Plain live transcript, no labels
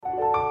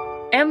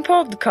En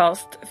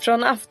podcast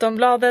från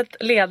Aftonbladet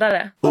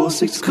Ledare.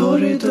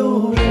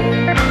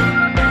 Åsiktskorridoren.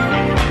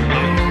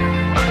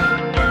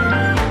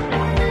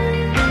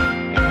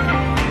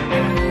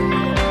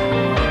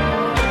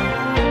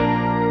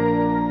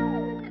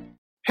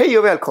 Hej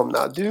och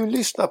välkomna. Du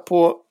lyssnar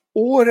på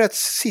årets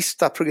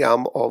sista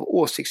program av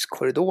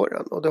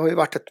Åsiktskorridoren. Och det har ju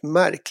varit ett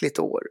märkligt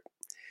år.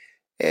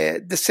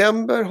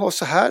 December har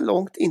så här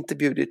långt inte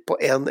bjudit på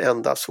en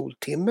enda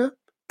soltimme.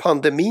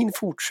 Pandemin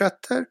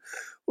fortsätter.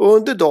 Och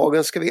under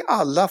dagen ska vi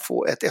alla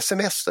få ett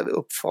sms där vi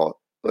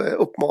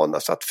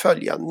uppmanas att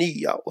följa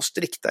nya och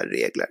striktare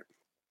regler.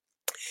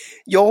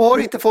 Jag har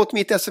inte fått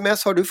mitt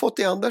sms. Har du fått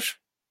det, Anders?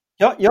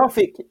 Ja,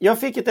 jag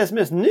fick ett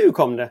sms. Nu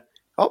kom det.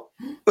 Ja.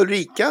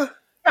 Ulrika?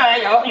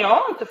 Nej, jag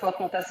har inte fått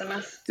något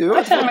sms.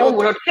 Jag känner mig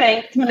oerhört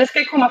kränkt. Men det ska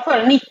ju komma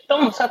före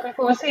 19 så att vi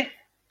får väl se.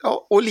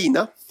 Ja, och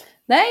Lina?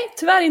 Nej,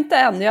 tyvärr inte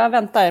än. Jag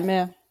väntar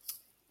med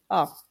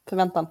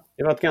förväntan.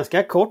 Det var ett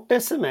ganska kort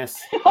sms.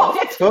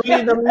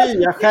 Följ de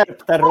nya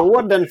skärpta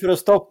råden för att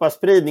stoppa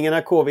spridningen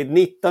av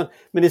covid-19.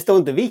 Men det står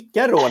inte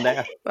vilka råd det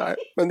är. Nej,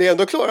 men det är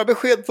ändå klara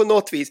besked på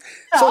något vis.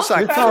 Som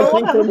sagt, den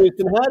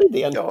här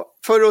idén. Ja,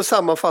 för att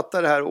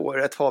sammanfatta det här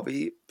året har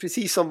vi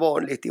precis som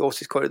vanligt i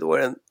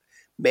Åsiktskorridoren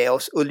med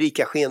oss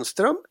Ulrica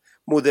Schenström,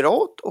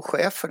 moderat och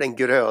chef för den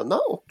gröna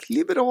och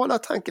liberala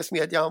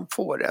tankesmedjan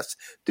Årets.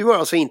 Du har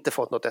alltså inte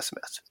fått något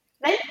sms?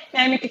 Nej,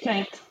 jag är mycket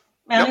kränkt.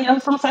 Men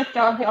jag, som sagt,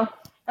 jag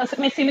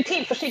ser med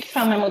tillförsikt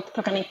fram emot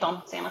klockan 19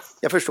 senast.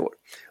 Jag förstår.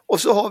 Och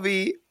så har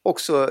vi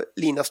också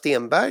Lina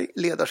Stenberg,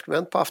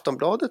 ledarskribent på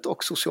Aftonbladet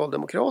och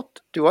socialdemokrat.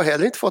 Du har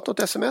heller inte fått något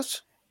sms?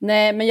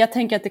 Nej, men jag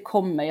tänker att det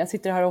kommer. Jag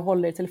sitter här och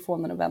håller i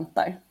telefonen och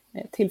väntar.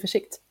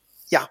 Tillförsikt.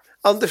 Ja,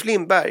 Anders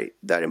Lindberg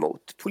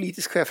däremot,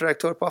 politisk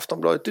chefredaktör på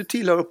Aftonbladet. Du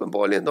tillhör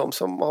uppenbarligen de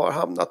som har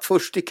hamnat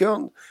först i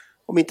kön.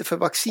 Om inte för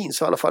vaccin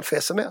så i alla fall för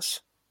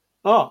sms.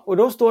 Ja, och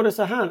då står det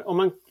så här.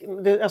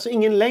 Det är alltså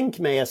ingen länk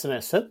med i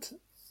smset.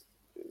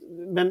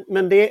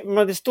 Men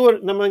det står,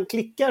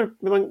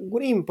 när man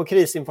går in på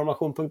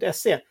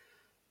krisinformation.se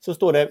så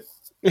står det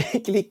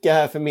klicka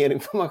här för mer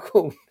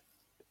information.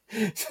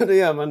 Så då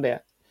gör man det.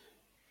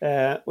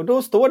 Och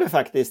då står det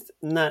faktiskt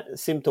när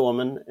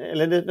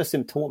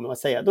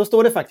då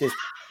står det faktiskt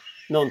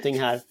någonting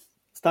här.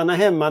 Stanna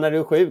hemma när du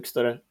är sjuk,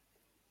 står det.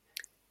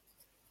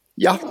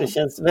 Ja. Det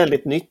känns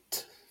väldigt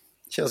nytt.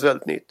 Känns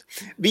väldigt nytt.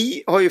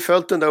 Vi har ju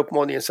följt den där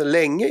uppmaningen så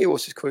länge i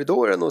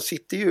Åsiktskorridoren och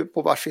sitter ju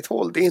på varsitt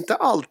håll. Det är inte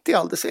alltid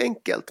alldeles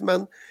enkelt,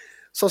 men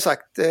som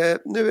sagt,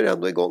 nu är det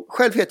ändå igång.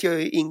 Själv heter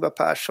jag ju Ingvar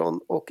Persson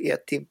och är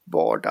till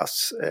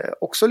vardags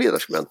också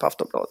ledarskribent på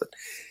Aftonbladet.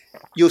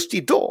 Just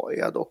idag är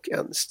jag dock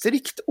en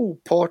strikt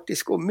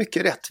opartisk och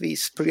mycket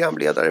rättvis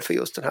programledare för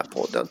just den här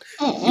podden.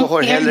 Jag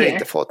har heller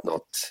inte fått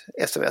något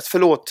sms.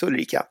 Förlåt,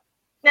 Ulrika.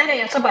 Nej,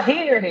 jag sa bara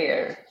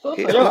here.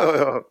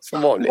 Ja,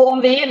 som vanligt. Och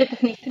om vi är lite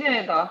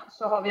fnittriga idag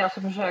så har vi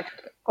alltså försökt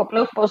koppla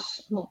upp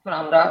oss mot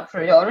varandra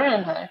för att göra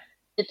den här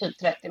i typ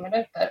 30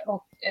 minuter.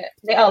 Och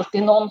det är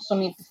alltid någon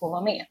som inte får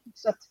vara med.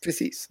 Så att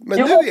precis, men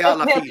nu är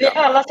alla fyra. Vi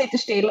alla sitter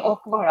still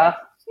och bara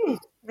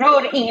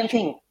rör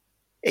ingenting.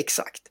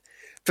 Exakt.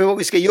 För vad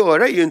vi ska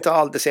göra är ju inte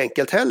alldeles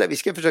enkelt heller. Vi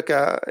ska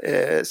försöka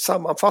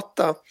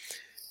sammanfatta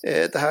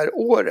det här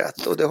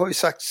året. Och det har ju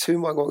sagts hur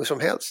många gånger som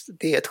helst.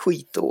 Det är ett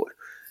skitår.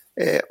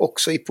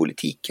 Också i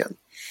politiken.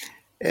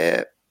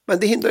 Men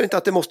det hindrar inte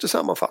att det måste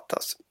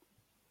sammanfattas.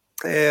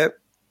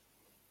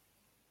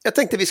 Jag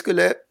tänkte vi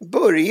skulle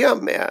börja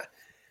med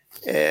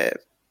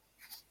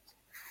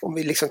om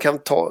vi liksom kan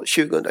ta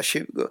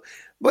 2020.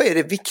 Vad är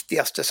det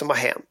viktigaste som har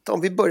hänt?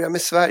 Om vi börjar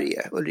med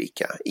Sverige,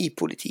 Ulrika, i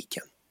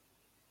politiken.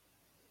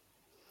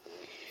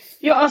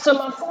 Ja, alltså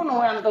man får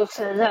nog ändå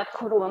säga att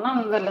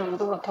coronan väl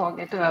ändå har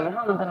tagit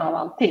överhanden av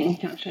allting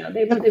kanske.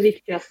 Det är väl det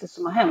viktigaste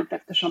som har hänt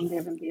eftersom det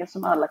är väl det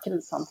som alla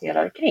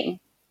krishanterar kring.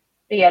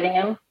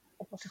 Regeringen,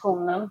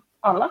 oppositionen,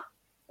 alla.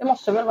 Det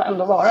måste väl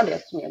ändå vara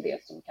det som är det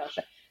som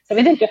kanske... Jag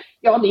vet inte,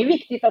 ja det är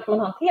viktigt att man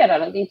hanterar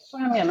det, det är inte så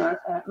jag menar.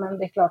 Men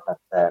det är klart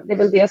att det är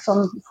väl det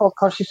som folk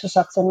har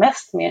sysselsatt sig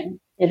mest med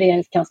i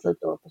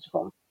regeringskansliet och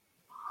opposition.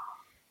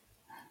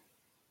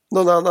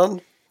 Någon annan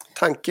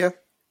tanke?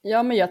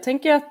 Ja, men jag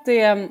tänker att det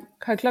är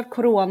självklart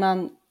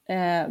coronan,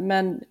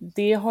 men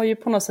det har ju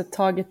på något sätt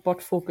tagit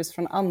bort fokus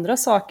från andra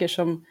saker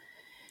som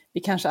vi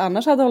kanske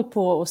annars hade hållit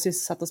på och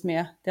sysselsatt oss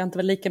med. Det har inte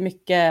varit lika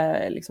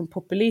mycket liksom,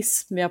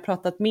 populism. Vi har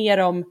pratat mer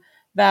om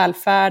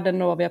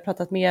välfärden och vi har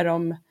pratat mer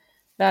om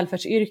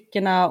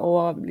välfärdsyrkena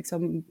och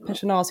liksom,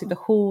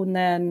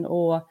 personalsituationen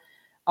och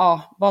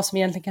vad som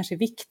egentligen kanske är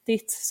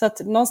viktigt. Så att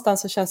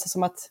någonstans så känns det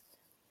som att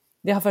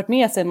det har fört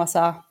med sig en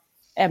massa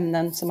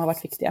ämnen som har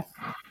varit viktiga.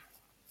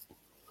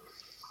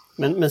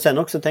 Men sen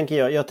också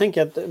tänker jag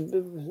tänker att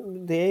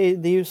det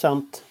är ju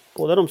sant,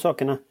 båda de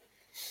sakerna.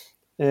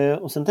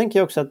 Och sen tänker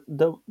jag också att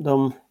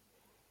de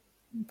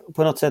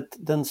på något sätt,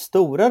 den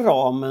stora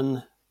ramen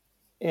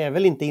är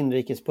väl inte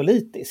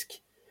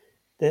inrikespolitisk.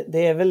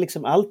 Det är väl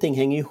liksom, allting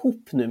hänger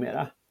ihop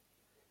numera.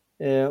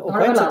 Och på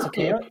ett sätt så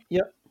kan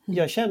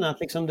jag känner att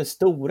liksom det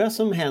stora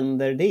som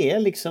händer, det är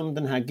liksom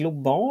den här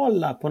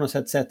globala på något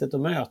sätt sättet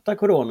att möta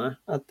corona.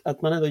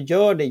 Att man ändå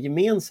gör det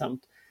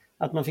gemensamt.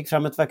 att man fick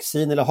fram ett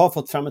vaccin eller har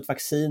fått fram ett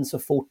vaccin så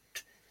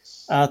fort.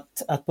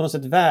 Att på något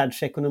sätt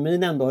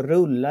världsekonomin ändå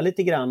rullar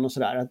lite grann och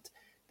sådär. Att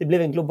det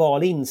blev en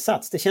global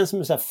insats. Det känns som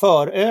en så här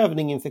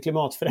förövning inför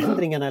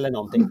klimatförändringarna eller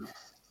någonting.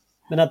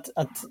 Men att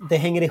det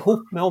hänger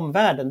ihop med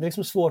omvärlden. Det är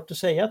liksom svårt att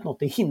säga att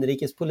något är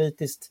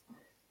inrikespolitiskt.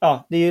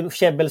 Ja, det är ju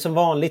käbbel som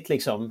vanligt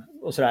liksom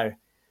och sådär.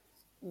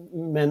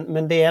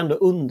 Men det är ändå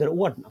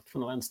underordnat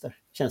från vänster,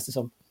 känns det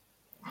som.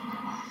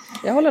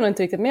 Jag håller nog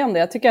inte riktigt med om det.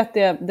 Jag tycker att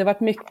det varit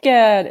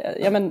mycket,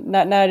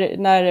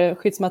 när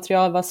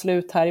skyddsmaterial var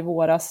slut här i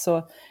våras,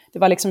 så det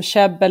var liksom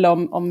käbbel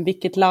om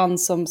vilket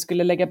land som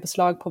skulle lägga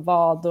beslag på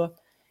vad. Och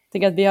jag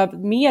tycker att vi har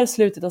mer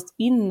slutit oss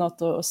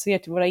inåt och ser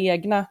till våra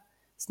egna,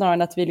 snarare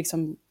än att vi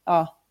liksom,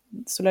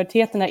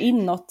 solidariteten är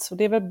inåt. Och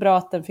det är väl bra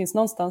att den finns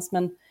någonstans,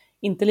 men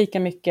inte lika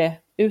mycket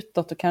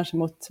utåt och kanske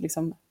mot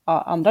liksom,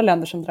 andra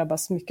länder som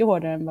drabbas mycket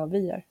hårdare än vad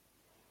vi gör.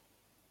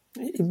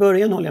 I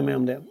början håller jag med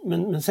om det.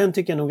 Men sen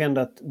tycker jag nog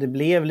ändå att det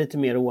blev lite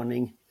mer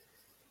ordning.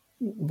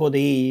 Både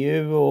i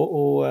EU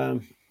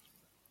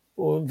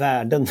och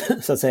världen,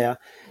 så att säga.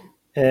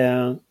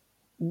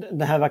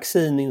 Den här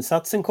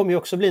vaccininsatsen kommer ju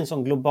också bli en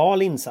sån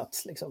global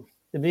insats. Liksom.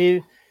 Det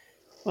blir,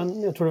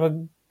 jag tror det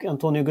var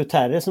Antonio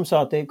Guterres som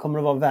sa att det kommer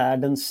att vara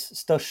världens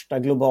största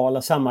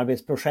globala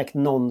samarbetsprojekt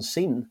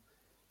någonsin.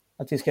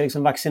 Att vi ska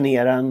liksom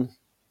vaccinera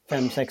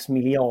 5-6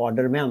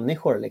 miljarder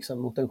människor liksom,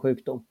 mot en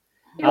sjukdom.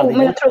 Jo,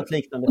 men jag tror,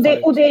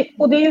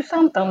 och det är ju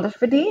sant, Anders,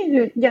 för det är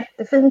ju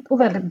jättefint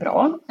och väldigt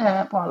bra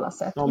på alla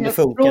sätt. Jag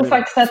tror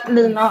faktiskt att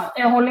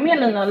jag håller med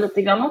Lina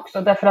lite grann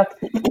också, därför att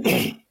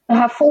det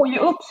här får ju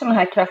upp sådana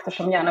här krafter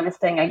som gärna vill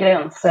stänga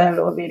gränser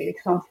och vill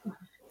liksom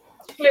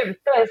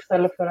sluta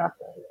istället för att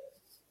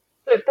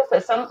sluta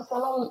sig. Sen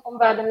om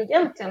världen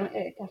egentligen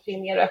kanske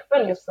är mer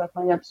öppen just för att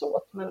man hjälps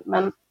åt,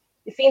 men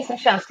det finns en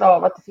känsla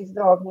av att det finns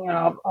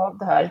dragningar av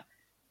det här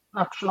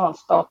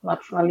nationalstat,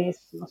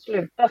 nationalism och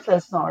sluta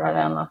sig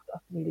snarare än att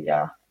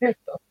vilja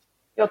utåt.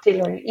 Jag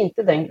tillhör ju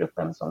inte den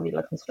gruppen som vill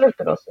att vi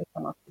slutar oss,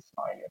 utan att vi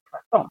snarare gör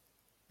tvärtom.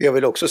 Vi har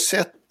väl också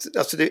sett,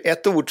 alltså det är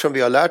ett ord som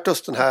vi har lärt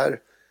oss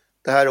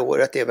det här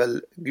året är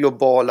väl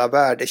globala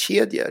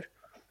värdekedjor.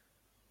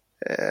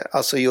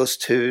 Alltså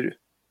just hur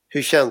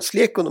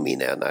känslig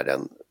ekonomin är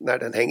när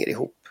den hänger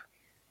ihop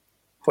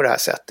på det här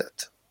sättet.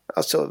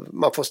 Alltså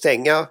man får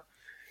stänga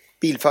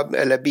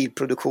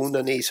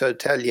bilproduktionen i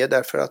Södertälje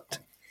därför att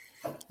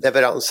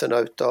leveranserna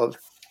utav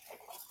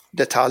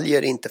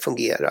detaljer inte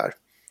fungerar.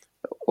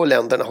 Och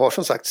länderna har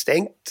som sagt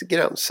stängt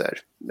gränser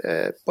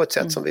på ett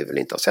sätt som vi väl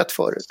inte har sett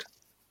förut.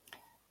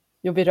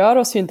 Jo, vi rör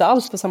oss ju inte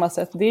alls på samma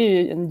sätt. Det är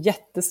ju en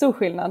jättestor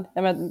skillnad.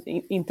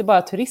 Inte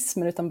bara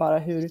turismen utan bara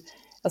hur...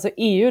 Alltså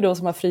EU då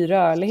som har fri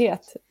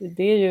rörlighet.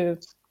 Det är ju...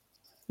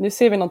 Nu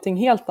ser vi någonting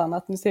helt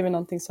annat. Nu ser vi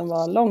någonting som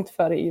var långt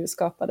före EU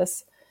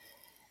skapades.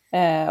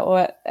 Och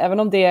även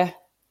om det är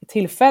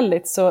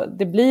tillfälligt så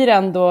det blir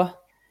ändå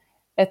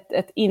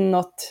ett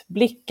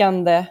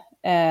inåtblickande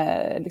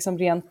liksom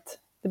rent,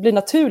 det blir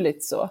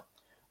naturligt så.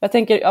 Jag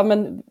tänker,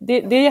 men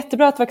det är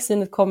jättebra att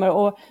vaccinet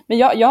kommer men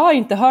jag har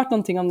inte hört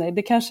någonting om det.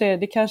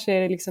 Det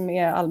kanske liksom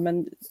är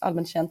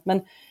allmänt känt,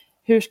 men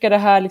hur ska det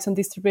här liksom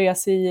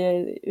distribueras i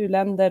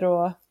u-länder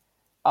och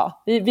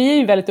vi är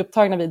ju väldigt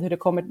upptagna vid hur det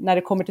kommer när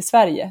det kommer till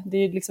Sverige. Det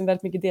är ju liksom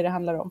väldigt mycket det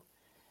handlar om.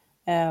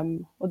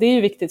 Och det är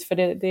ju viktigt för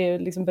det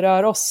liksom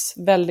berör oss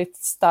väldigt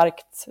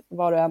starkt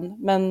var och en.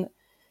 Men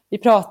vi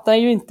pratar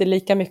ju inte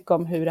lika mycket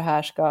om hur det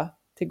här ska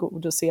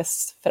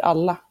tillgodoses för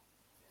alla.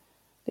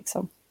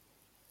 Liksom.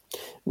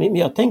 Men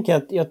jag tänker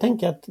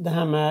att det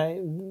här med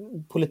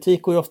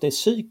politik går ju ofta i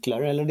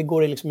cykler, eller det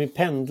går liksom i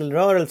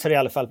pendelrörelser i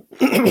alla fall.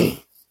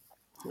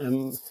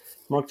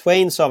 Mark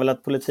Twain sa väl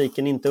att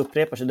politiken inte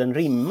upprepar sig, den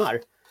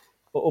rimmar.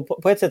 Och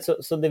på ett sätt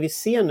så det vi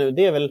ser nu,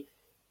 det är väl,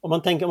 om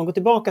man går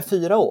tillbaka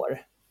 4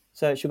 år,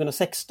 så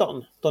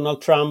 2016,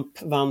 Donald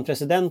Trump vann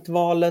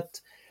presidentvalet,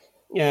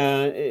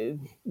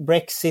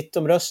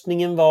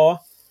 Brexit-omröstningen var,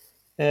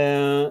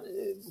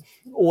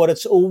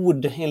 årets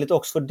ord enligt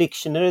Oxford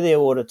Dictionary det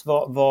året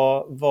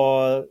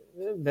var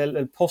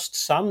väl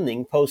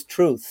postsanning,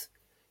 post-truth,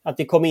 att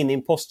vi kom in i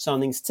en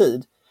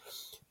postsanningstid.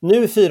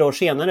 Nu 4 år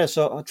senare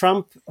så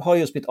Trump har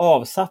just blivit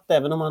avsatt,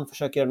 även om han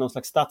försöker göra någon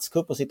slags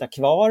statskupp och sitta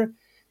kvar.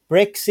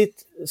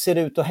 Brexit ser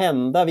ut att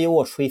hända vid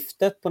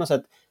årsskiftet på något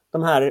sätt.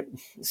 De här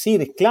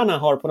cirklarna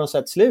har på något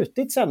sätt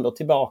slutits ändå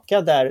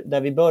tillbaka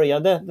där vi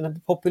började.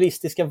 Den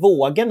populistiska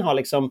vågen har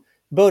liksom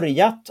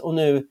börjat och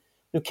nu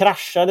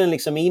kraschar den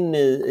liksom in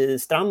i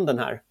stranden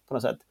här på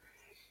något sätt.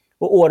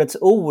 Och årets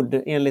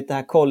ord enligt det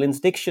här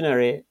Collins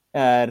Dictionary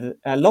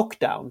är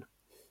lockdown.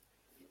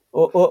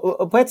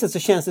 Och på ett sätt så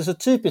känns det så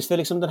typiskt för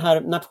liksom den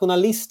här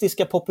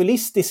nationalistiska,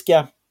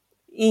 populistiska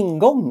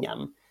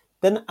ingången.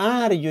 Den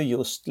är ju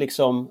just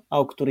liksom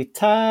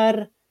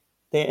auktoritär,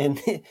 det är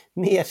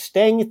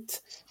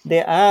nedstängt, det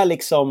är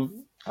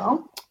liksom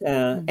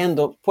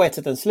ändå på ett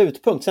sätt en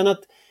slutpunkt. Sen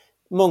att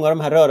många av de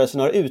här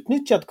rörelserna har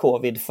utnyttjat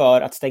covid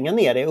för att stänga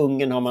ner det. I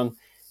Ungern har man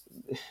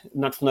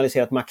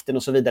nationaliserat makten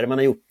och så vidare. Man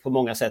har gjort på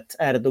många sätt.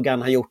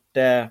 Erdogan har gjort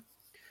det.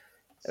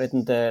 jag vet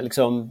inte,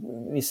 liksom,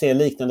 vi ser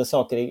liknande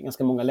saker i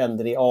ganska många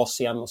länder i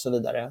Asien och så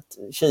vidare. Att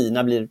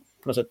Kina blir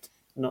på något sätt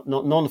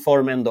någon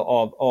form ändå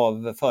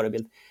av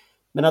förebild.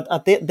 Men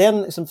att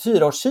den liksom,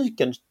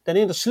 4-årscykeln, den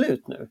är ändå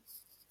slut nu.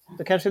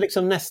 Då kanske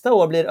liksom nästa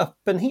år blir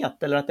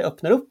öppenhet eller att det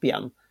öppnar upp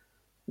igen.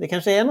 Det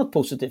kanske är något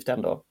positivt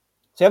ändå.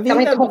 Så jag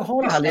vill ändå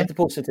ha det här lite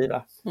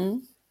positiva.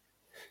 Mm.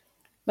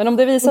 Men om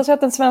det visar sig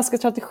att den svenska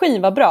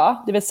strategin var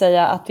bra, det vill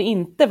säga att vi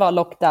inte var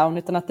lockdown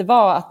utan att det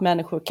var att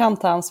människor kan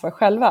ta ansvar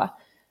själva,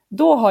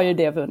 då har ju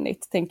det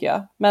vunnit, tänker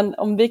jag. Men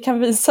om vi kan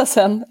visa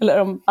sen, eller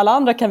om alla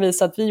andra kan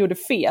visa att vi gjorde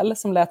fel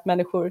som lät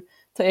människor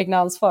ta egna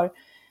ansvar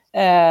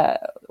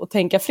och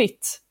tänka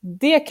fritt,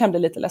 det kan bli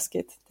lite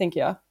läskigt, tänker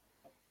jag.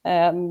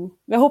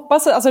 Jag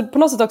hoppas, alltså på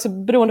något sätt också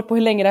beroende på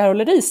hur länge det här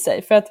håller i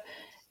sig, för att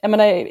jag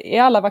menar,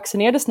 är alla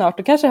vaccinerade snart,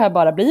 då kanske det här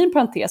bara blir en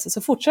parentes,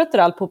 så fortsätter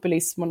all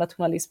populism och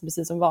nationalism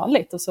precis som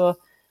vanligt, och så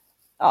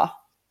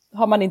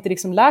har man inte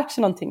liksom lärt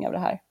sig någonting av det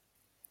här.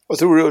 Vad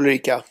tror du,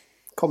 Ulrika?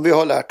 Kommer vi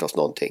ha lärt oss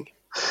någonting?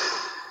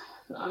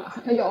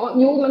 Ja,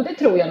 jo, men det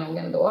tror jag nog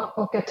ändå.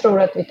 Och jag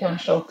tror att vi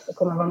kanske också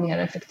kommer vara mer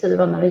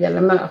effektiva när det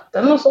gäller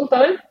möten och sånt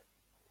där.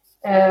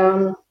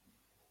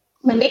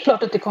 Men det är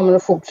klart att det kommer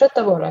att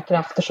fortsätta vara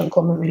krafter som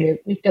kommer att vilja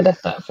utnyttja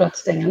detta för att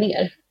stänga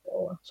ner.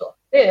 Och så.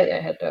 Det är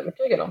jag helt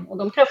övertygad om. Och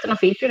de krafterna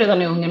finns ju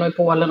redan i Ungern och i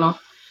Polen. Och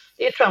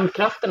det är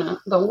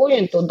Trump-krafterna. De går ju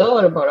inte och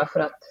dör bara för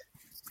att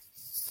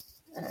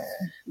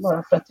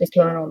vi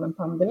klarar av en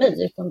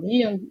pandemi. Utan det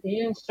är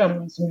ju en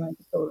strömning som jag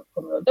inte tror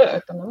kommer att dö.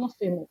 Utan den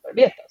måste ju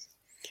motarbetas.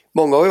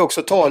 Många har ju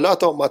också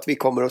talat om att vi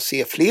kommer att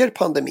se fler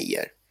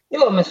pandemier.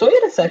 Ja, men så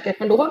är det säkert.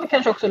 Men då har vi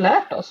kanske också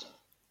lärt oss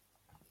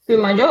hur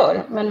man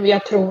gör. Men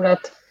jag tror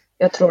att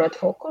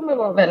folk kommer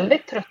vara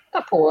väldigt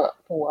trötta på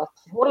att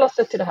förhålla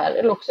sig till det här.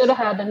 Eller också är det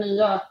här det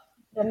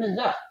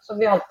nya. Så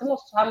vi alltid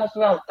måste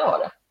vi alltid ha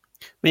det.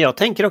 Men jag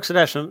tänker också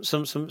där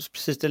som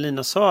precis det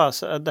Lina sa,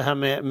 alltså, det här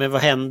med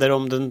vad händer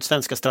om den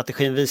svenska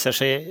strategin visar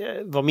sig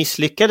vara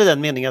misslyckad i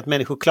den meningen att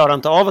människor klarar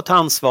inte av att ta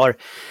ansvar.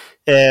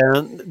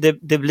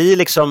 Det blir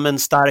liksom en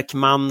stark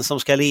man som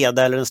ska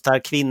leda eller en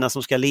stark kvinna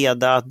som ska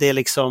leda, att det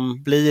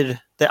liksom blir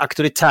det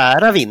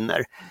auktoritära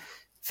vinner.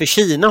 För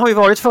Kina har ju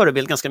varit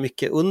förebild ganska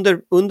mycket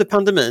under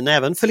pandemin,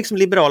 även för liksom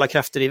liberala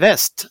krafter i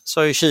väst så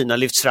har ju Kina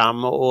lyfts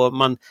fram och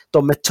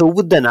de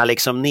metoderna,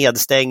 liksom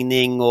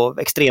nedstängning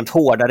och extremt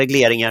hårda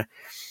regleringar,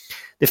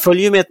 det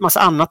följer ju med ett massa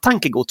annat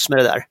tankegods med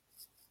det där.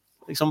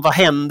 Liksom, vad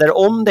händer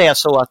om det är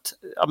så att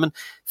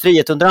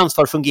frihet under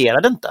ansvar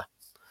fungerar inte?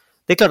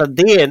 Det är klart att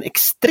det är en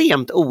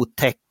extremt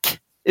otäck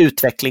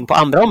utveckling på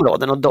andra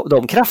områden, och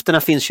de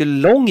krafterna finns ju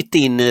långt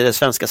in i det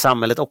svenska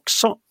samhället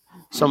också,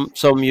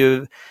 som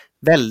ju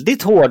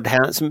väldigt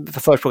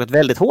förespråkat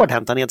väldigt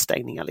hårdhänta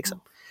nedstängningar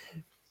liksom.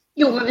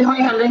 Jo, men vi har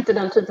ju heller inte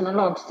den typen av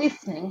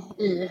lagstiftning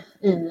i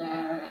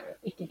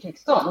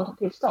icke-tillstånd.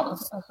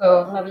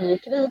 Alltså när vi är i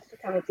krig så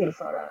kan vi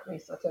tillföra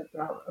vissa typer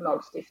av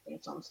lagstiftning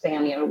som stänger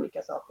ner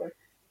olika saker.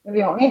 Men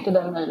vi har ju inte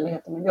den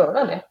möjligheten att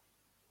göra det.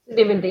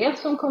 Det är väl det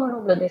som kommer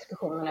att bli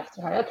diskussionen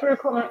efter det här. Jag tror det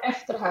kommer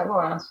efter det här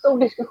vara en stor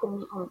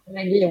diskussion om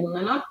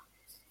regionerna.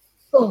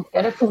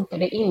 Funkar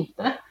det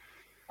inte?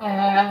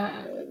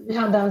 Vi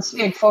hade en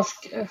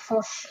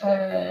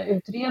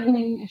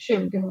Svegfors-utredning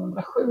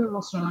 2007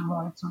 måste den ha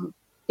varit, som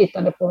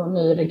tittade på en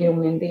ny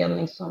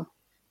regionindelning som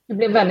det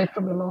blev väldigt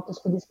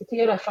problematiskt att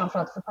diskutera,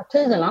 framförallt för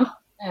partierna.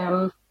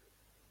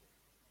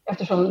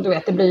 Eftersom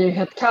det blir ju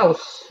helt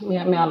kaos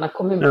med alla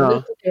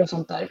kommunpolitiker och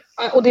sånt där.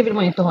 Och det vill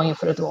man ju inte ha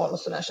inför ett val och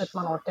sådär, så att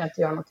man orkar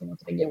inte göra någonting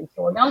åt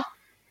regionfrågan.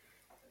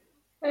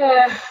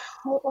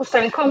 Och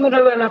sen kommer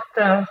det väl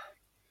att...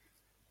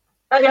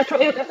 Jag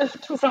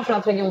tror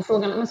framförallt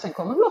regionfrågan, men sen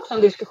kommer det också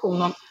en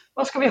diskussion om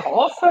vad ska vi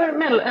ha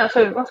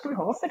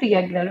för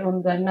regler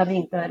under när vi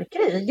inte är i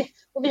krig.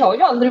 Och vi har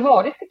ju aldrig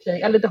varit i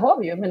krig, eller det har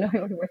vi ju, men det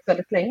har ju varit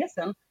väldigt länge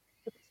sedan.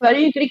 Sverige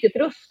är ju inte riktigt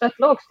rustat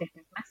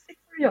lagstiftningsmässigt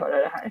för att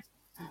göra det här.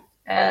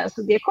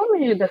 Så det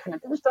kommer ju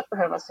definitivt att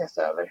behöva ses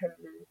över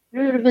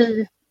hur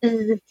vi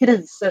i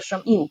kriser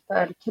som inte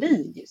är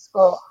krig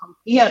ska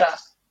hantera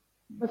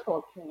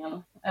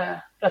befolkningen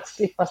för att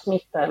slippa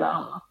smitta eller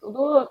annat. Och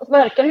då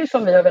verkar det ju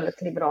som vi har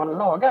väldigt liberala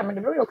lagar, men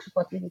det beror ju också på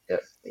att vi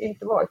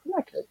inte varit i den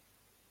här krig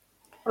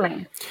så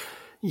länge.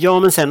 Ja,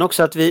 men sen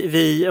också att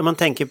vi om man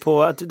tänker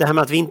på att det här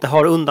med att vi inte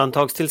har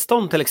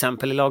undantagstillstånd till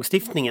exempel i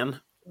lagstiftningen,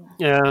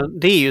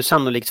 det är ju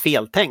sannolikt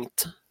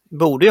feltänkt.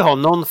 Borde ju ha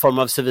någon form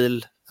av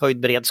civil höjd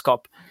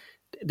beredskap.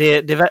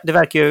 Det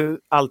verkar ju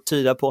allt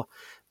tyda på.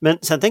 Men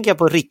sen tänker jag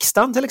på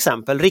riksdagen till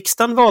exempel.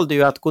 Riksdagen valde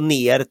ju att gå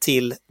ner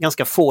till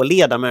ganska få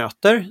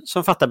ledamöter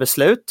som fattar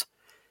beslut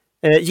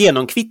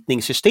genom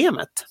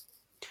kvittningssystemet.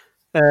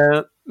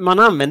 Man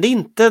använde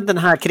inte den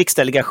här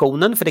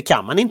krigsdelegationen, för det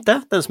kan man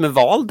inte, den som är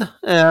vald,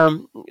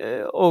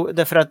 och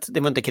därför att det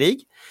var inte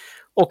krig.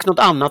 Och något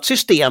annat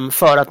system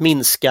för att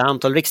minska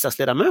antal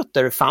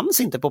riksdagsledamöter fanns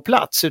inte på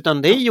plats,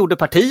 utan det gjorde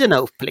partierna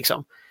upp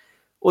liksom.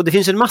 Och det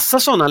finns en massa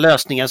sådana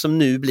lösningar som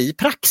nu blir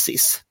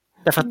praxis,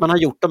 därför att man har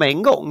gjort dem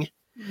en gång.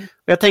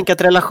 Och jag tänker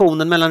att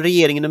relationen mellan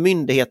regeringen och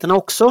myndigheterna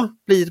också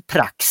blir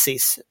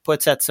praxis på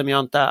ett sätt som jag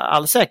inte är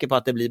alls säker på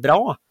att det blir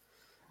bra.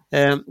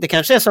 Det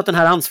kanske är så att den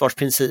här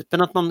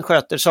ansvarsprincipen, att man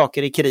sköter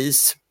saker i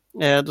kris,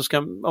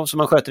 som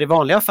man sköter i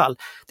vanliga fall,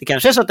 det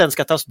kanske är så att den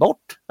ska tas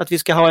bort. Att vi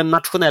ska ha en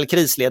nationell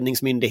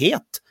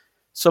krisledningsmyndighet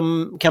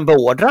som kan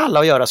beordra alla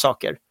att göra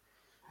saker.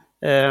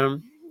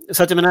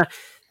 Så att jag menar,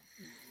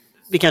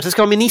 vi kanske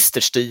ska ha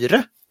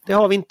ministerstyre. Det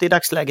har vi inte i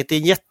dagsläget. Det är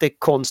en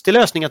jättekonstig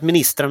lösning att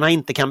ministrarna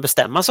inte kan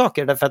bestämma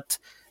saker, därför att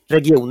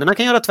regionerna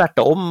kan göra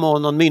tvärtom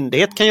och någon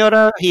myndighet kan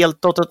göra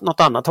helt åt något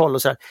annat håll.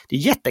 Och så här. Det är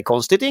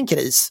jättekonstigt i en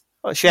kris.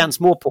 21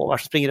 småpåvar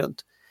som springer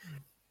runt.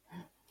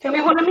 Kan vi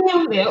hålla med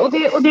om det? Och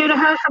det är det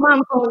här som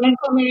antagligen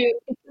kommer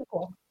att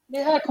på. Det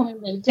här kommer att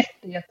bli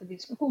en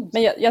jättediskussion.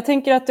 Men jag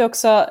tänker att det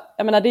också,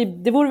 jag menar,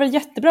 det vore väl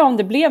jättebra om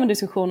det blev en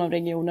diskussion om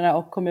regionerna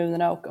och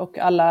kommunerna och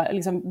alla,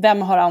 liksom,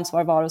 vem har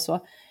ansvar var och så.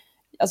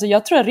 Alltså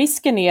jag tror att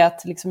risken är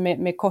att liksom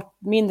med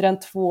mindre än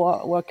 2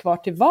 år kvar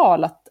till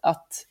val,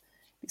 att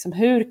liksom,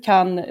 hur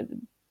kan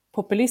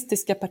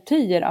populistiska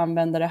partier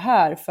använda det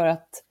här för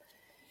att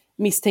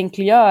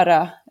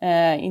misstänkliggöra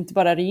inte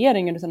bara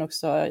regeringen utan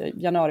också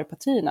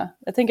januaripartierna.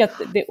 Jag tänker att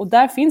och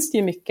där finns det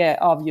ju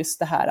mycket av just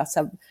det här.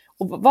 Alltså,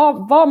 och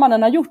vad man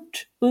än har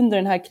gjort under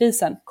den här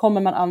krisen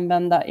kommer man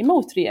använda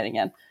emot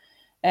regeringen.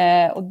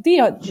 Och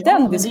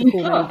den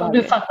diskussionen...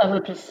 Du fattar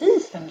väl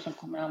precis vem som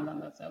kommer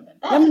använda sig av det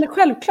där? Ja, men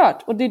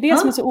självklart. Och det är det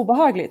som är så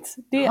obehagligt.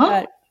 Det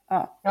är...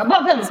 Ja. Jag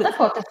bara väntar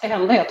på att det ska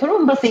hända. Jag tror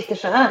de bara sitter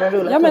så här och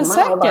rullar. Ja, men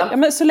säkert. Ja,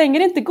 men så länge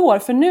det inte går,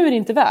 för nu är det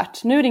inte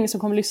värt. Nu är det ingen som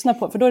kommer lyssna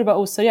på, för då är det bara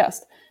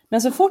oseriöst.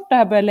 Men så fort det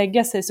här börjar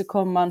lägga sig så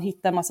kommer man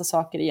hitta en massa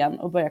saker igen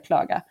och börja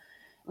klaga.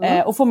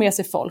 Och få med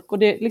sig folk. Och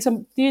det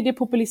är det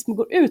populism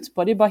går ut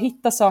på. Det är bara att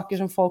hitta saker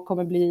som folk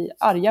kommer bli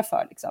arga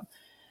för. Liksom. Och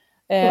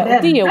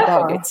det är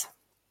obehagligt.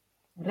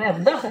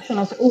 Rädda,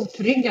 känna sig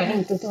otrygga,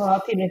 inte ta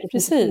tillräckligt.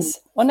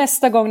 Precis. Och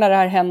nästa gång när det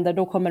här händer,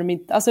 då kommer de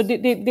inte... Alltså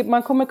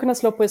man kommer kunna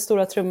slå på i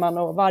stora trumman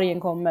och vargen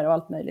kommer och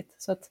allt möjligt.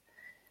 Så att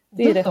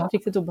det är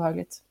riktigt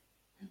obehagligt.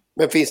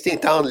 Men finns det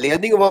inte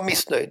anledning att vara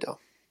missnöjd då?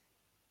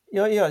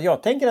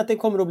 Jag tänker att det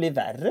kommer att bli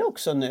värre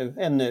också nu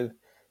än nu.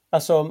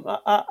 Alltså,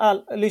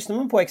 lyssnar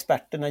man på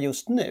experterna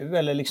just nu,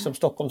 eller liksom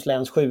Stockholms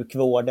läns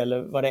sjukvård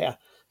eller vad det är,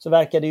 så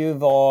verkar det ju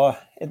vara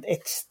en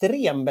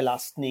extrem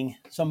belastning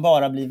som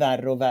bara blir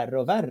värre och värre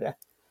och värre.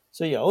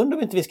 Så jag undrar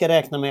om inte vi ska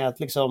räkna med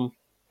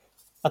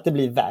att det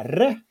blir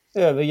värre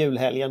över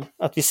julhelgen.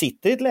 Att vi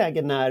sitter i ett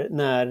läge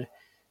när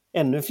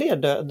ännu fler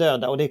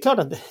döda. Och det är klart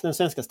att den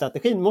svenska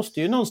strategin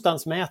måste ju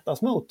någonstans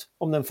mätas mot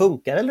om den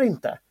funkar eller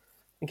inte.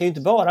 Den kan ju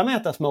inte bara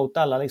mätas mot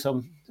alla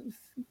liksom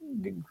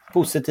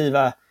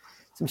positiva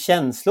liksom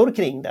känslor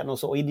kring den och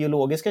så,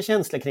 ideologiska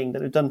känslor kring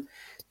den, utan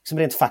liksom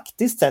rent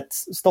faktiskt sett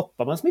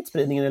stoppar man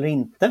smittspridningen eller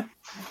inte.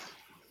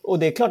 Och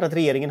det är klart att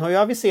regeringen har ju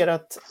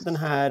aviserat den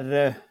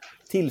här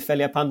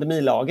tillfälliga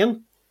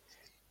pandemilagen.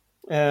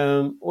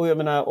 Och jag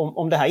menar,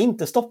 om det här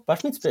inte stoppar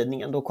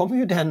smittspridningen, då kommer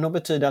ju den att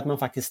betyda att man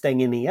faktiskt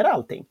stänger ner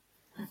allting.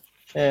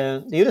 Det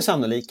är ju det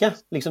sannolika.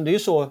 Liksom, det är ju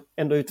så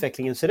ändå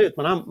utvecklingen ser ut.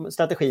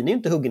 Strategin är ju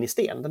inte huggen i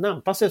sten, den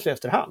anpassar sig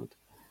efterhand.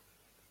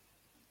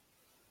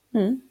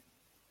 Mm.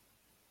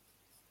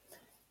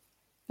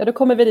 Ja, då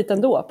kommer vi dit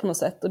ändå på något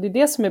sätt. Och det är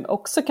det som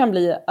också kan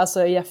bli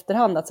alltså, i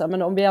efterhand. Att,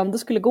 men om vi ändå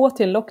skulle gå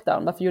till en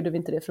lockdown, varför gjorde vi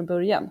inte det från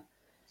början?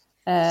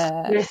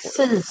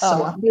 Precis så.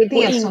 Ja. Det är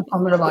det som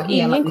kommer att vara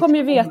hela. Ingen kommer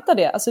ju veta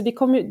det. Alltså,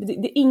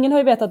 ingen har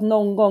ju vetat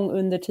någon gång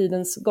under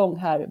tidens gång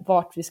här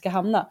vart vi ska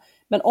hamna.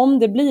 Men om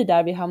det blir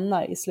där vi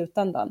hamnar i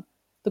slutändan,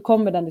 då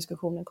kommer den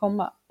diskussionen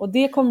komma. Och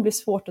det kommer bli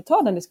svårt att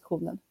ta den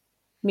diskussionen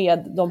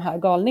med de här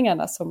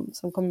galningarna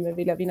som kommer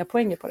vilja vinna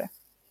poänger på det.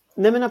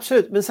 Nej, men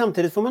absolut, men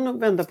samtidigt får man nog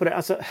vända på det.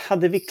 Alltså,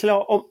 hade vi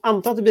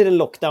anta att det blir en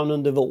lockdown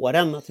under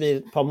våren, att vi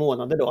ett par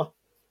månader då,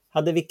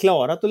 hade vi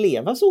klarat att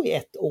leva så i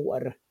 1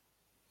 år?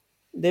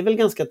 Det är väl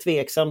ganska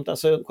tveksamt.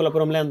 Alltså, kolla på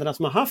de länderna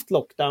som har haft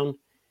lockdown.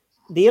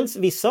 Dels,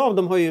 vissa av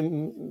dem har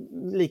ju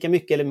lika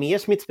mycket eller mer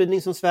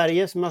smittspridning som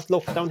Sverige, som har haft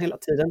lockdown hela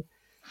tiden.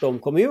 De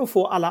kommer ju att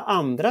få alla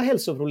andra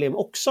hälsoproblem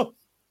också.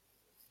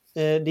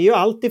 Det är ju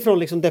allt ifrån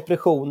liksom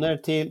depressioner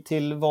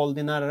till våld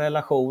i nära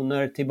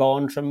relationer, till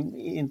barn som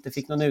inte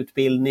fick någon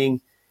utbildning.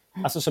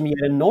 Alltså som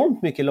ger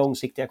enormt mycket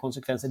långsiktiga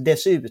konsekvenser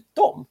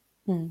dessutom.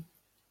 Mm.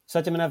 Så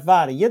att jag menar,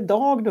 varje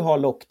dag du har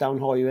lockdown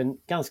har ju en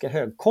ganska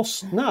hög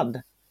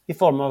kostnad i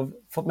form av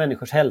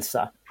människors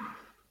hälsa.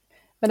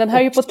 Men den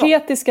här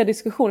hypotetiska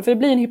diskussionen, för det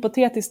blir en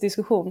hypotetisk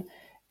diskussion,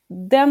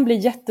 den blir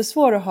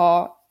jättesvår att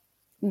ha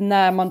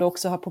när man då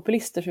också har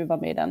populister som var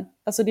med i den.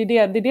 Alltså det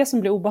är det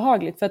som blir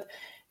obehagligt, för att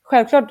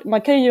självklart,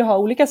 man kan ju ha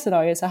olika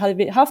scenarier. Så hade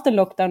vi haft en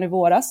lockdown i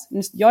våras,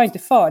 jag är inte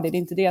för det är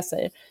inte det jag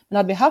säger, men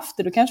hade vi haft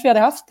det, då kanske vi hade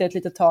haft det ett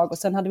litet tag och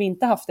sen hade vi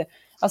inte haft det.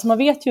 Alltså man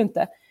vet ju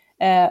inte.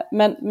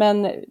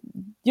 Men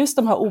just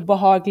de här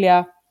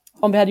obehagliga,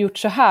 om vi hade gjort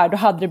så här, då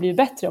hade det blivit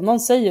bättre. Om någon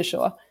säger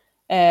så,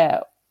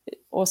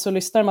 och så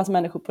lyssnar en massa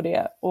människor på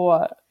det,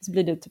 och så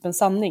blir det typ en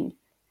sanning.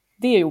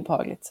 Det är ju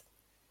obehagligt.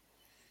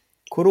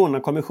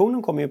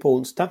 Coronakommissionen kommer ju på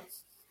onsdag.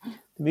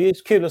 Det blir ju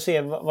kul att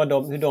se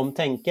hur de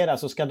tänker.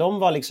 Alltså, ska de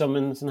vara liksom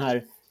en sån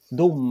här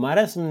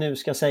domare som nu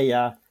ska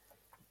säga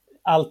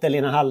allt är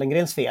Lena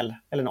Hallengrens fel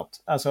eller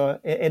något? Alltså,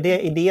 är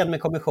det idén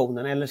med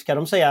kommissionen? Eller ska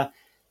de säga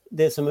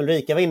det som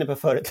Ulrika var inne på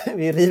förut,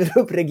 vi river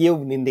upp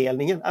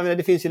regionindelningen. Jag menar,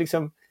 det finns ju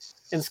liksom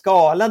en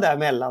skala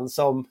däremellan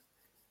som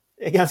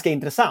är ganska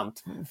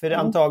intressant. För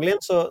antagligen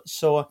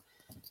så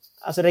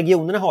alltså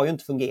regionerna har ju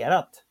inte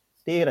fungerat.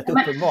 Det är rätt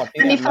uppenbart.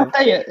 Men ni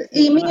fattar ju,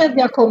 i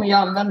media kommer ju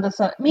använda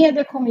så,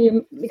 media kommer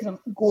ju liksom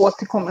gå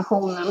till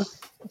kommissionen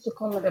och så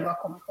kommer det vara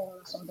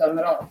kommissionen som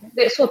dömer av.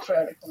 Det är så tror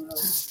jag det kommer att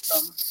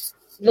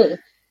bli.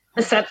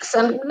 Men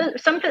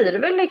sen blir det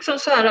väl liksom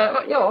så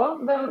här, ja,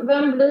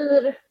 vem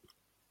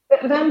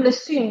blir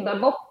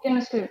syndabocken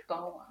i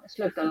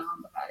slutändan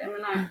av det här? Jag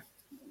menar,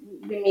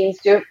 vi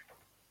minns ju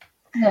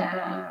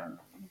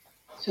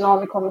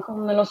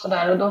tsunamikommissionen och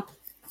sådär, och då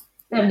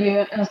blev det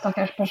ju en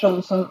stackars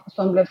person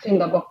som blev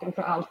syndabocken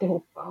för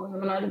alltihopa. Och jag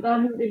menar,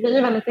 det blir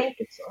ju väldigt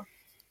enkelt så.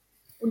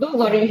 Och då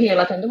var det ju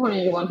hela tiden, då var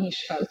det Johan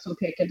Hirschfeldt som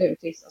pekade ut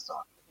vissa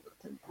saker.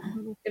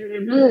 Då skulle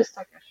det bli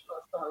stackars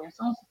Lars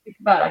Danielsson som fick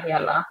bära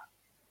hela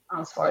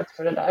ansvaret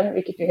för det där,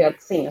 vilket är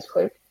helt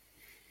sinnessjukt.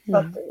 Så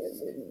att,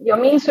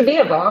 jag minns hur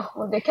det var,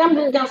 och det kan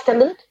bli ganska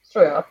likt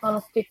tror jag, att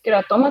man tycker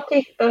att de har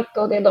tittat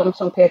och det är de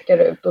som pekar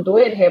ut, och då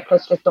är det helt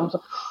plötsligt de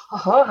som,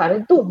 jaha, här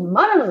är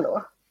domaren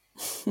då.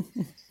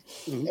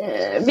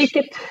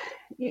 Vilket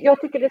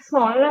jag tycker det är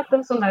snarare att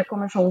en sån här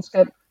kommission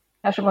ska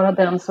kanske vara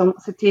den som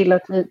ser till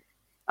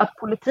att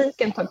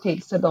politiken tar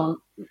till sig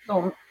de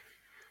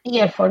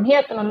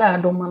erfarenheterna och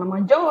lärdomarna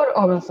man gör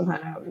av en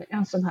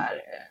sån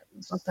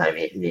här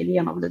vi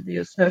genomlider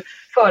just nu,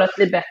 för att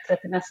bli bättre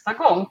till nästa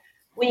gång.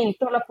 Och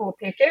inte hålla på och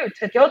peka ut.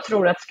 För att jag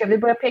tror att ska vi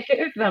börja peka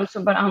ut vem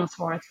som bär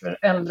ansvaret för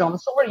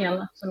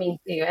äldreomsorgen, som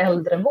inte är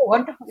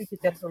äldrevård,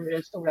 vilket jag tror är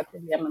det stora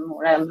problemet med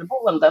våra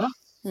äldreboenden.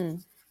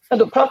 Så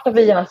då pratar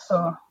vi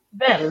alltså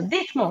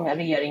väldigt många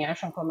regeringar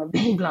som kommer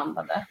bli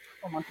inblandade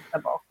om man tittar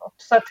bakåt.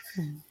 Så att,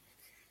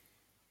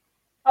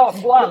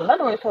 gå alla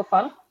då i så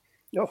fall.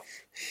 Ja,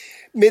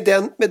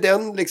 med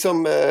den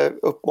liksom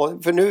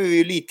uppmaning, för nu är vi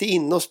ju lite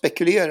inne och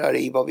spekulerar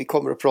i vad vi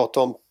kommer att prata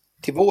om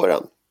till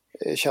våren,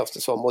 känns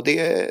det som, och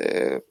det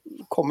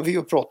kommer vi ju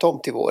att prata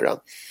om till våren.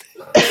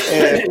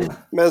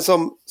 Men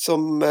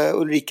som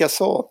Ulrika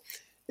sa,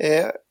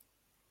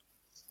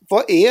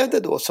 vad är det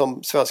då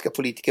som svenska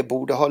politiker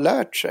borde ha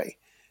lärt sig?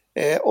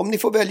 Om ni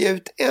får välja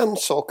ut en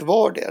sak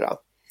vardera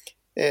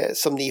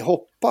som ni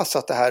hoppas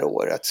att det här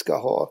året ska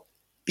ha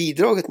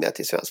bidragit med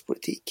till svensk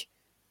politik.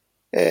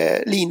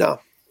 Lina?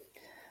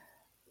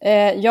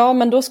 Ja,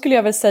 men då skulle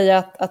jag väl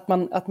säga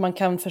att man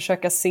kan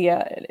försöka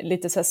se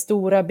lite så här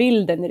stora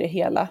bilden i det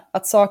hela.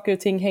 Att saker och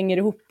ting hänger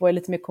ihop och är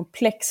lite mer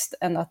komplext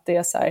än att det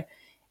är så här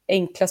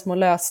enkla små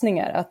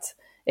lösningar. Att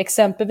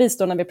exempelvis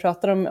då när vi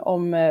pratar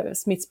om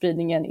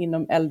smittspridningen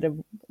inom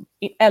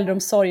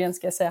äldreomsorgen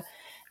ska jag säga,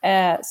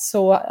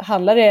 så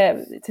handlar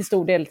det till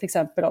stor del till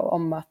exempel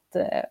om att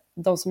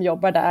de som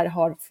jobbar där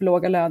har för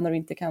låga löner och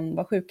inte kan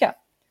vara sjuka.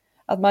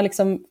 Att man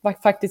liksom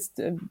faktiskt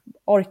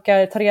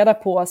orkar ta reda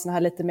på såna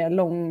här lite mer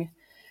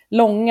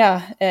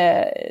långa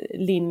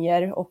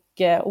linjer och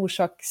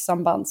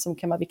orsakssamband som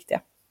kan vara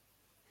viktiga.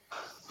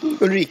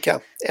 Ulrika,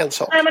 en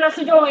sak. Nej, men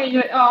alltså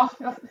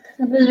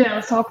det blir ju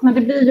en sak, men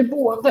det blir ju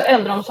både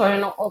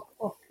äldreomsorgen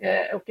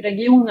och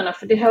regionerna,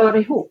 för det hör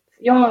ihop.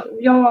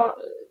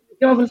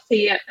 Jag vill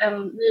se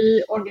en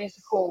ny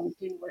organisation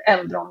till vår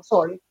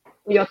äldreomsorg,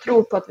 och jag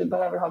tror på att vi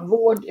behöver ha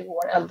vård i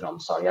vår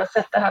äldreomsorg. Jag har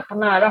sett det här på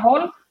nära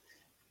håll.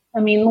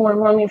 När min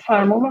mormor och min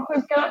farmor var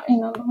sjuka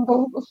innan de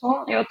dog och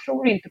så. Jag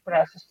tror inte på det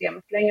här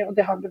systemet längre, och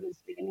det har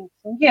bevisligen inte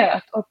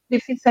fungerat. Och det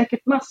finns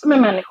säkert massor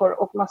med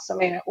människor och massor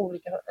med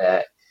olika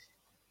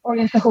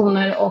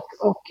organisationer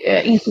och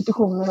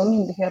institutioner och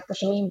myndigheter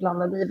som är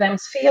inblandade i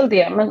vems fel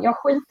det är. Men jag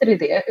skiter i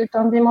det,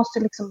 utan vi måste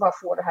liksom bara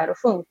få det här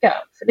att funka.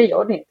 För det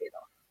gör det inte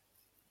idag.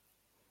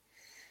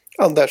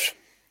 Anders?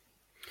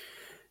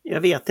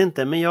 Jag vet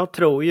inte, men jag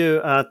tror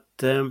ju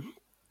att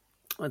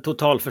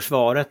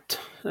totalförsvaret,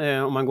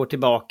 om man går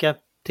tillbaka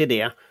till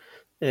det,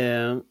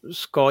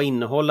 ska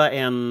innehålla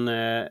en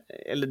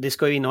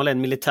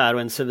militär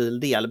och en civil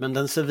del. Men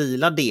den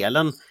civila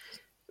delen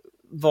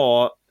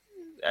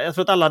jag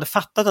tror att alla hade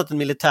fattat att den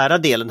militära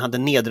delen hade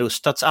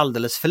nedrustats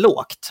alldeles för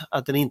lågt.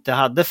 Att den inte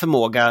hade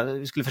förmåga,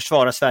 vi skulle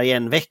försvara Sverige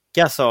en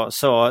vecka,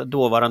 sa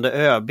dåvarande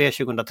ÖB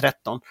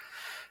 2013.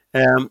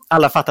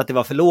 Alla fattat att det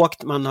var för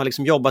lågt, man har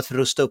liksom jobbat för att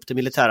rusta upp det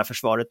militära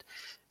försvaret.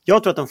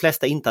 Jag tror att de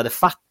flesta inte hade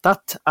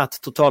fattat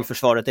att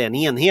totalförsvaret är en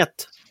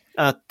enhet.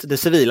 Att det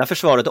civila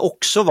försvaret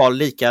också var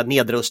lika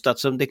nedrustat,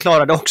 som det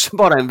klarade också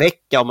bara en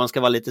vecka, om man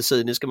ska vara lite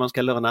cynisk, om man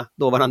ska låna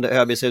dåvarande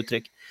ÖBs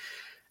uttryck.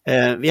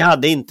 Vi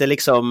hade inte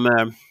liksom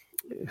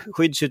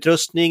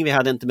skyddsutrustning, vi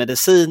hade inte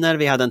mediciner,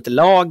 vi hade inte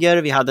lager,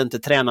 vi hade inte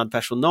tränad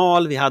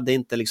personal, vi hade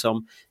inte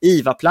liksom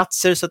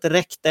IVA-platser så att det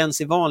räckte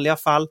ens i vanliga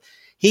fall.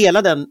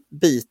 Hela den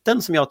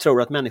biten som jag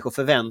tror att människor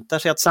förväntar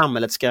sig att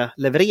samhället ska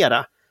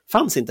leverera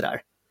fanns inte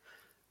där.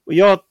 Och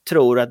jag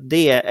tror att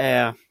det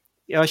är,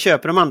 jag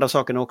köper de andra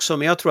sakerna också,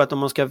 men jag tror att om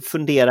man ska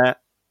fundera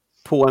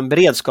på en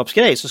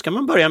beredskapsgrej så ska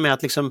man börja med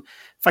att liksom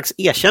faktiskt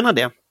erkänna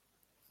det.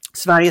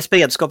 Sveriges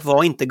beredskap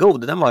var inte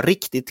god, den var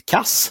riktigt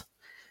kass.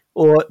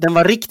 Och den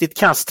var riktigt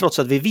kass trots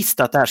att vi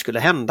visste att det här skulle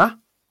hända.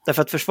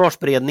 Därför att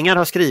försvarsberedningar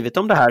har skrivit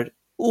om det här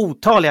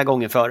otaliga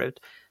gånger förut.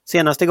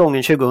 Senaste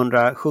gången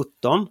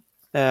 2017.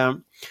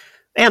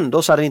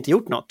 Ändå så hade vi inte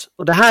gjort något.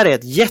 Och det här är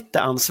ett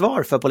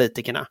jätteansvar för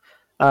politikerna.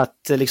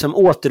 Att liksom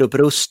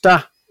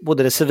återupprusta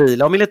både det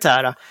civila och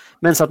militära.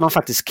 Men så att man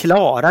faktiskt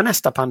klarar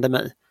nästa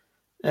pandemi.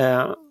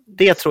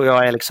 Det tror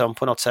jag är liksom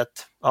på något sätt,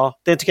 ja,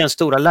 det tycker jag är den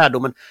stora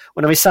lärdomen.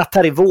 Och när vi satt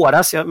här i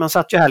våras, man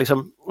satt ju här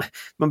liksom,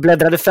 man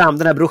bläddrade fram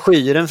den här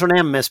broschyren från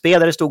MSB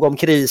där det stod om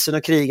krisen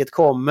och kriget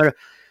kommer.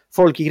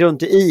 Folk gick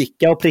runt i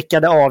ICA och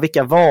prickade av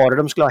vilka varor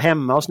de skulle ha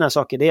hemma och såna här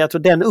saker. Jag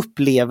tror den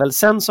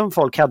upplevelsen som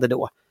folk hade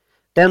då,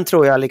 den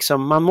tror jag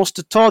liksom, man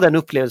måste ta den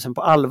upplevelsen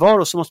på allvar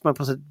och så måste man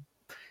på något sätt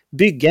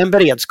bygga en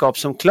beredskap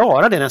som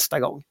klarar det nästa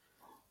gång.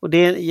 Och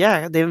det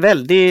är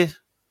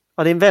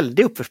en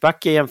väldig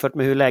uppförsbacke jämfört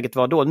med hur läget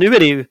var då. Nu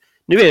är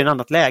det ett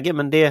annat läge,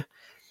 men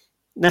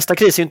nästa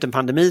kris är ju inte en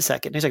pandemi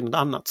säkert, det är säkert något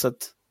annat. Så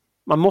att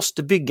man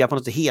måste bygga på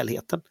något sätt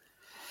helheten.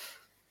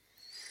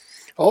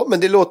 Ja, men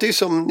det låter ju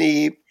som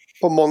ni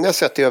på många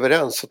sätt är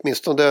överens,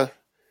 åtminstone.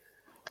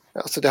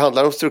 Alltså det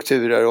handlar om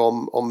strukturer,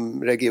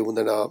 om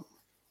regionerna,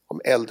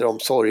 om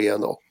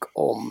äldreomsorgen och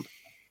om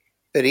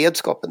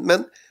beredskapen.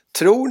 Men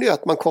tror ni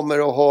att man kommer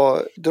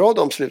att dra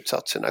de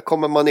slutsatserna?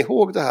 Kommer man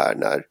ihåg det här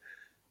när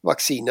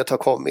vaccinet har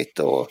kommit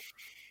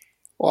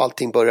och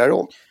allting börjar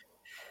om?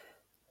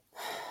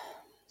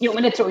 Jo,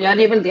 men det tror jag.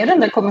 Det är väl det den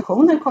där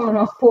kommissionen kommer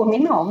att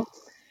påminna om.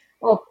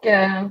 Och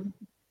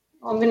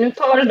om vi nu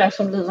tar det där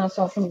som Lina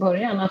sa från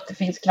början, att det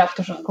finns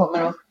krafter som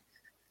kommer att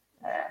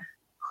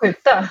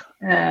skjuta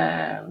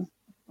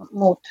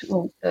mot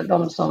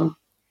de som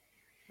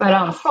bär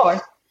ansvar,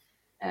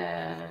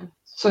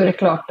 så är det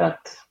klart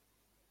att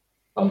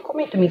de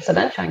kommer inte missa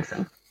den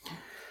chansen.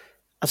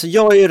 Alltså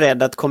jag är ju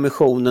rädd att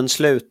kommissionen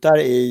slutar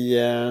i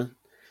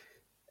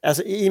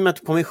och med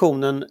att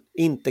kommissionen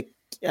inte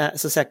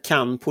så att säga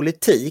kan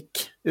politik,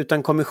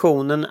 utan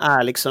kommissionen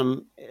är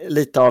liksom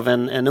lite av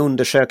en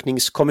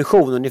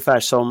undersökningskommission, ungefär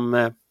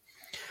som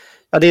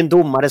det är en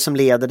domare som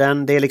leder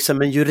den, det är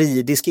liksom en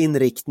juridisk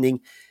inriktning.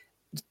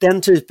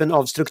 Den typen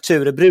av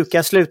strukturer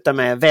brukar sluta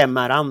med vem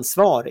är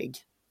ansvarig.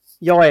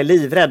 Jag är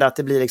livrädd att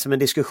det blir liksom en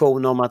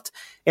diskussion om att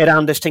är det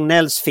Anders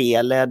Tegnells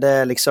fel, är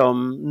det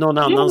liksom någon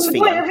annans fel?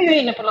 Då är vi ju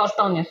inne på Lars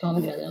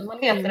Danielsson-grejen.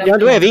 Ja,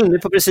 då är vi inne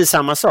på precis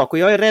samma sak. Och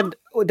jag är rädd,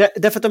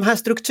 därför att de här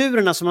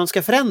strukturerna som man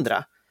ska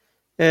förändra,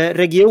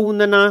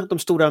 regionerna, de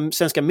stora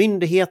svenska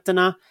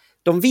myndigheterna,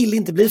 de vill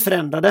inte bli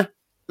förändrade.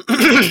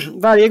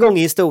 Varje gång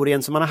i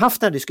historien som man har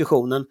haft den här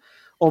diskussionen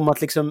om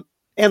att liksom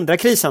ändra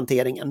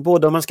krishanteringen,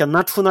 både om man ska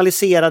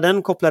nationalisera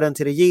den, koppla den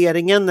till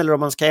regeringen, eller om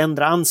man ska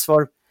ändra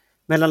ansvar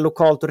mellan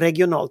lokalt och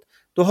regionalt,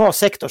 då har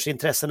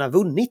sektorsintressena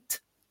vunnit.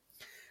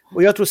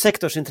 Och jag tror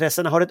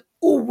sektorsintressena har ett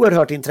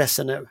oerhört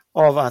intresse nu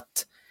av att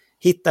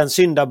hitta en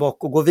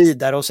syndabock och gå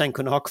vidare och sen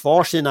kunna ha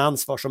kvar sina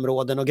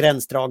ansvarsområden och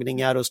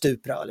gränsdragningar och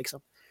stuprör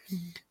liksom.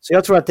 Så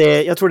jag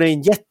tror det är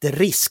en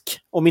jätterisk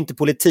om inte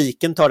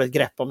politiken tar ett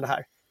grepp om det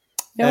här.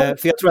 Ja.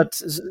 För jag tror att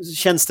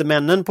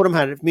tjänstemännen på de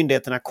här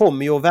myndigheterna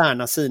kommer ju att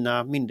värna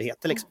sina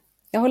myndigheter liksom.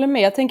 Jag håller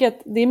med. Jag tänker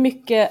att det är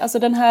mycket, alltså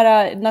den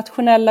här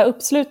nationella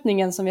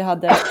uppslutningen som vi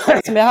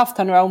har haft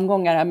här några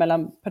omgångar här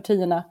mellan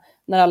partierna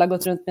när alla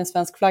gått runt med en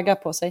svensk flagga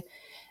på sig.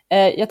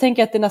 Jag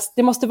tänker att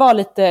det måste vara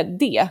lite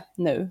det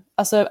nu.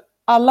 Alltså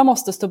alla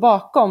måste stå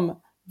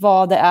bakom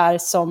vad det är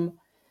som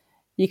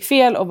gick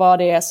fel och vad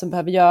det är som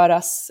behöver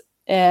göras.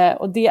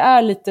 Och det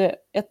är lite,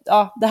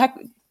 det här,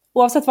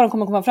 oavsett vad de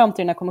kommer komma fram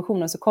till i den här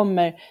kommissionen så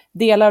kommer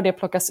delar av det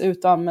plockas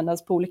ut och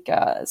användas på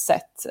olika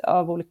sätt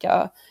av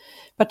olika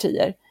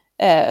partier.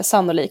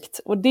 Sannolikt.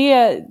 Och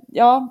det,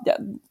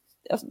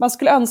 man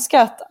skulle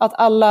önska att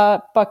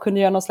alla bara kunde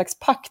göra någon slags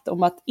pakt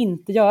om att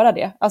inte göra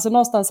det. Alltså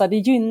någonstans här, det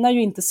gynnar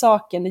ju inte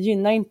saken, det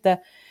gynnar inte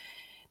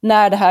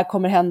när det här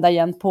kommer hända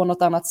igen på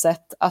något annat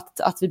sätt,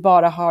 att vi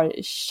bara har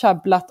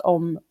tjabblat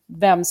om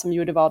vem som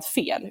gjorde vad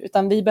fel.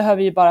 Utan vi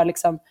behöver ju bara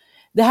liksom,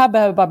 det här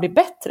behöver bara bli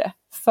bättre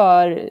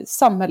för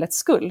samhällets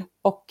skull.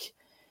 Och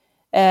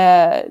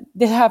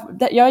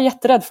jag är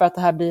jätterädd för att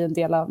det här blir en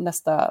del av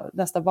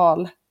nästa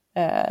val.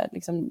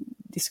 Liksom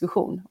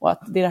diskussion och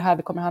att det är det här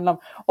vi kommer att handla om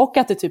och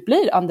att det typ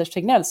blir Anders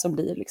Tegnell som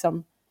blir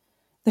liksom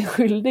den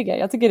skyldiga.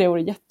 Jag tycker det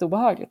vore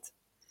jätteobehagligt.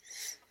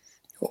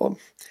 Ja,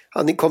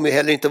 han kommer ju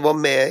heller inte vara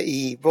med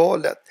i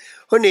valet.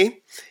 Hörrni,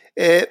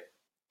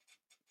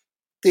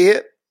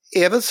 det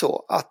är väl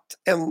så att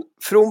en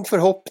from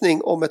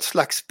förhoppning om ett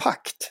slags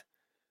pakt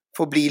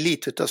får bli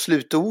lite av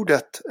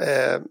slutordet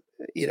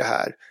i det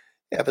här,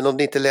 även om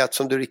det inte lät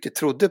som du riktigt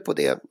trodde på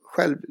det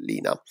själv,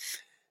 Lina.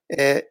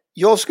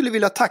 Jag skulle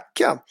vilja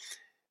tacka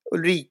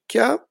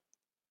Ulrica,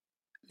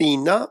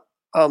 Lina,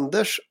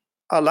 Anders,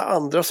 alla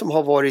andra som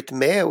har varit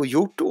med och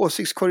gjort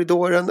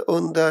Åsiktskorridoren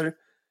under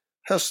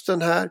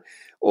hösten här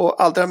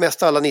och allra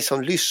mest alla ni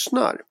som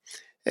lyssnar.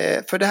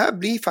 För det här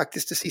blir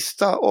faktiskt det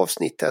sista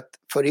avsnittet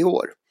för i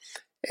år.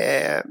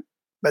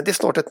 Men det är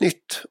snart ett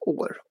nytt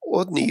år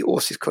och en ny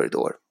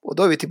åsiktskorridor och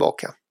då är vi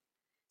tillbaka.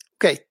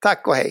 Okej,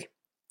 tack och hej!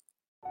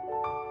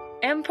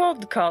 En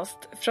podcast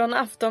från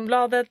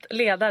Aftonbladet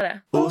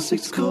Ledare.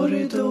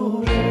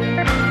 Åsiktskorridoren.